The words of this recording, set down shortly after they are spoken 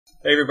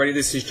Hey everybody,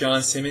 this is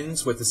John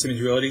Simmonds with the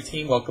Simmonds Realty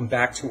team. Welcome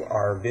back to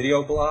our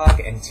video blog,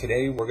 and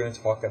today we're going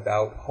to talk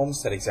about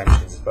homestead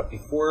exemptions. But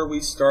before we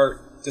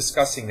start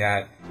discussing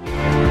that,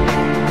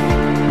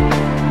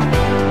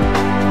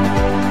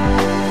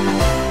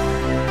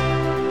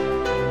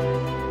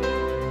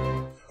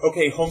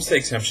 okay, homestead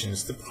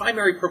exemptions. The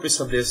primary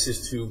purpose of this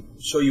is to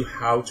show you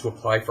how to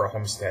apply for a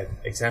homestead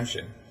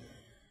exemption.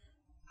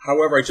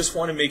 However, I just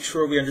want to make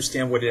sure we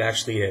understand what it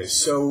actually is.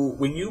 So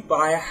when you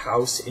buy a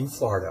house in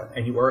Florida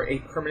and you are a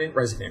permanent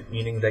resident,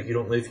 meaning that you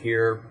don't live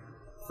here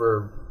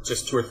for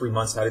just 2 or 3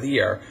 months out of the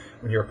year,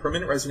 when you're a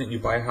permanent resident, you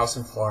buy a house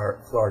in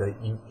Florida,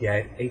 you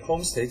get a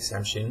homestead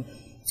exemption,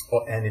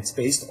 and it's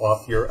based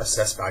off your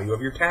assessed value of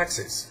your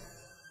taxes.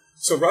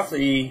 So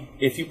roughly,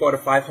 if you bought a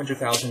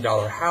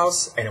 $500,000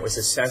 house and it was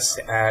assessed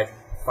at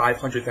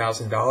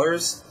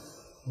 $500,000,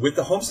 with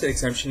the homestead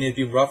exemption, it'd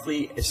be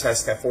roughly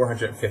assessed at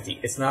 $450.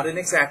 It's not an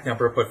exact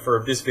number, but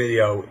for this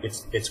video,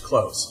 it's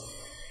close.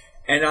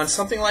 And on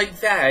something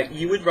like that,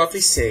 you would roughly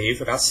save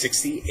about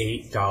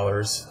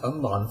 $68 a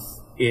month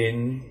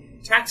in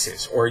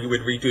taxes, or you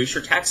would reduce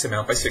your tax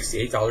amount by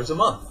 $68 a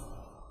month.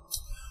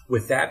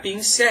 With that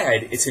being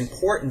said, it's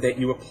important that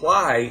you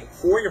apply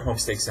for your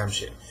homestead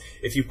exemption.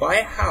 If you buy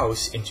a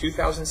house in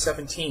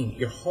 2017,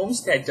 your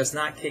homestead does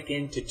not kick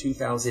into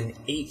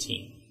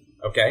 2018.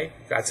 Okay?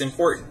 That's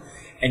important.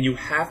 And you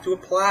have to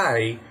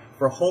apply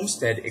for a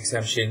homestead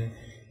exemption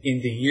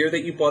in the year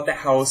that you bought the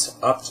house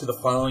up to the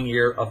following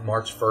year of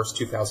March 1st,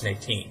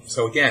 2018.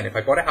 So again, if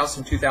I bought a house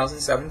in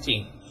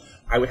 2017,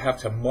 I would have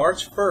to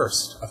March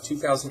 1st of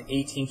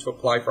 2018 to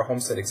apply for a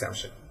homestead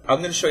exemption. I'm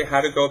going to show you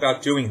how to go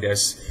about doing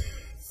this.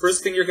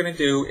 First thing you're going to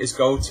do is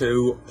go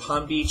to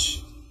Palm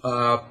Beach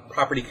Palm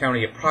Beach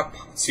County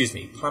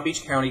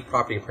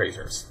Property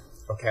Appraisers.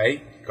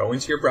 Okay? Go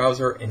into your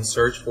browser and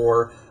search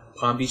for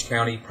Palm Beach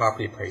County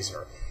Property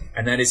Appraiser.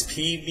 And that is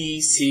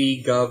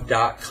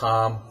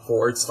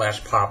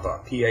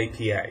pbcgov.com/PAPA,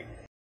 P-A-P-A.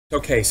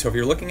 Okay, so if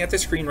you're looking at the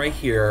screen right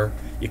here,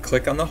 you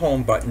click on the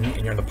Home button,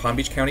 and you're in the Palm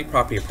Beach County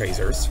Property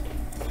Appraisers.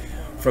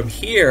 From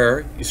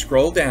here, you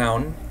scroll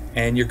down,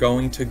 and you're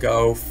going to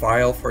go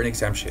File for an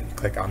Exemption.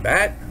 Click on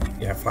that,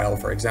 you have File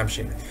for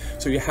Exemption.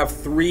 So you have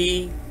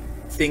 3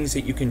 things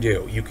that you can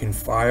do. You can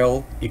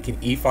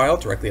e-file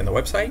directly on the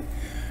website,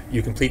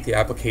 you complete the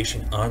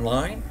application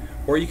online,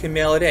 or you can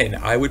mail it in.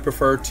 I would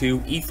prefer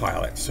to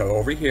e-file it. So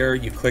over here,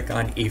 you click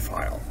on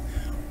e-file.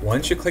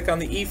 Once you click on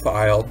the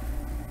e-file,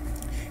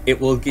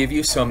 it will give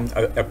you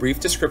a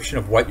brief description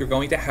of what you're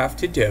going to have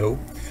to do.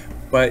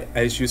 But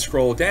as you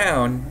scroll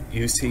down,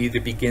 you see to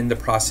begin the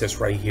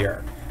process right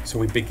here. So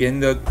we begin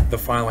the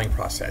filing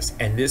process.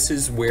 And this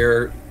is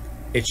where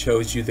it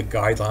shows you the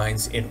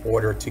guidelines in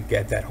order to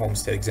get that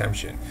homestead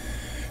exemption.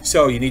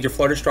 So you need your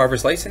Florida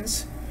driver's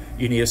license.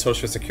 You need a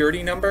social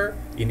security number,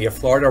 you need a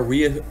Florida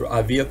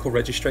vehicle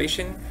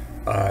registration,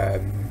 a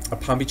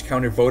Palm Beach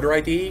County voter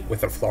ID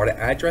with a Florida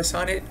address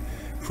on it,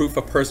 proof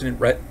of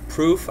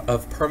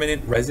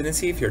permanent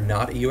residency if you're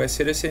not a U.S.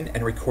 citizen,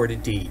 and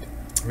recorded deed.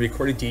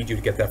 Recorded deed,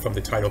 you'd get that from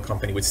the title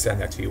company, would send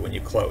that to you when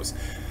you close.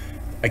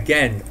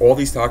 Again, all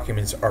these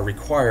documents are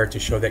required to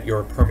show that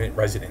you're a permanent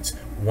resident.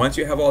 Once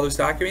you have all those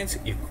documents,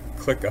 you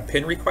click a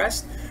PIN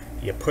request,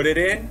 you put it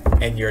in,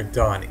 and you're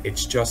done.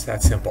 It's just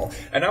that simple.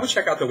 And I would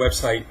check out the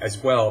website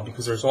as well,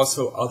 because there's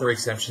also other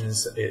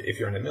exemptions if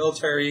you're in the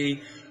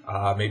military,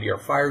 maybe you're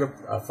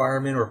a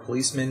fireman or a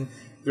policeman.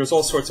 There's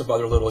all sorts of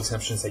other little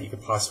exemptions that you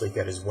could possibly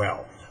get as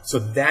well. So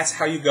that's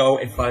how you go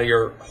and file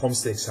your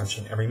homestead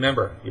exemption. And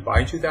remember, you buy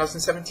in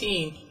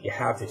 2017, you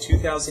have the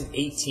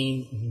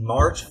 2018,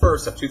 March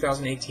 1st of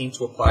 2018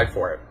 to apply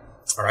for it.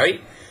 All right?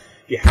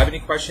 If you have any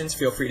questions,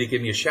 feel free to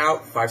give me a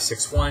shout,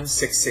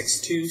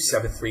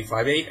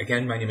 561-662-7358.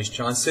 Again, my name is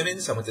John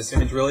Simmonds. I'm with the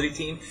Simmonds Realty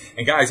team.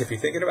 And guys, if you're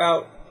thinking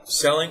about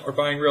selling or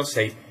buying real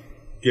estate,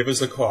 give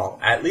us a call.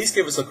 At least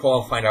give us a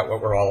call and find out what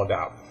we're all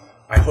about.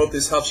 I hope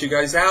this helps you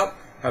guys out.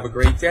 Have a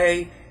great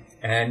day.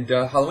 And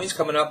Halloween's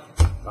coming up.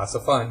 Lots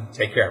of fun.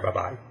 Take care.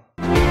 Bye-bye.